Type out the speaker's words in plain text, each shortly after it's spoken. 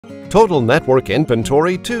Total Network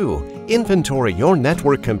Inventory 2. Inventory your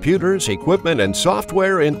network computers, equipment, and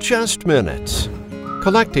software in just minutes.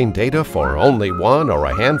 Collecting data for only one or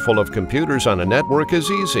a handful of computers on a network is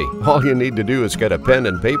easy. All you need to do is get a pen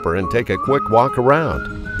and paper and take a quick walk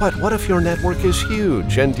around. But what if your network is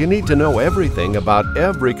huge and you need to know everything about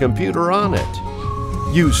every computer on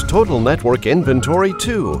it? Use Total Network Inventory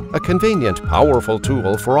 2, a convenient, powerful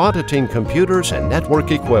tool for auditing computers and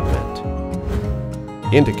network equipment.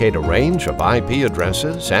 Indicate a range of IP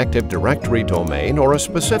addresses, Active Directory domain, or a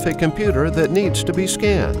specific computer that needs to be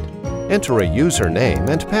scanned. Enter a username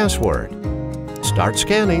and password. Start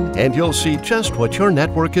scanning and you'll see just what your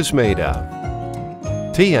network is made of.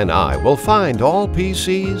 TNI will find all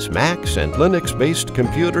PCs, Macs, and Linux-based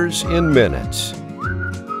computers in minutes.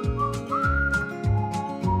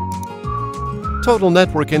 Total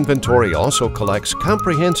Network Inventory also collects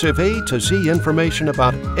comprehensive A to Z information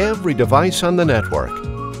about every device on the network.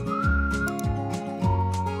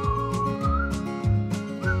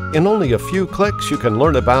 In only a few clicks, you can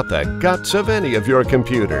learn about the guts of any of your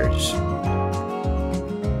computers.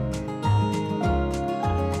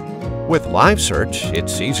 With Live Search,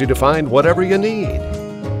 it's easy to find whatever you need.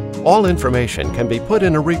 All information can be put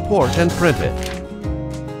in a report and printed.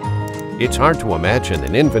 It's hard to imagine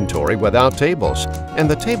an inventory without tables, and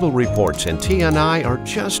the table reports in TNI are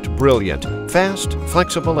just brilliant, fast,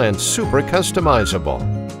 flexible, and super customizable.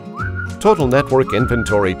 Total Network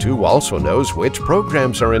Inventory 2 also knows which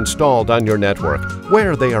programs are installed on your network,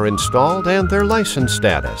 where they are installed, and their license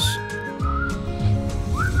status.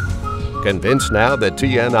 Convinced now that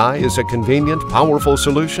TNI is a convenient, powerful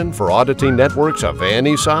solution for auditing networks of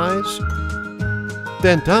any size?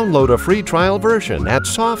 Then download a free trial version at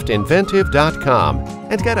softinventive.com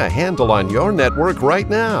and get a handle on your network right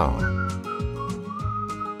now.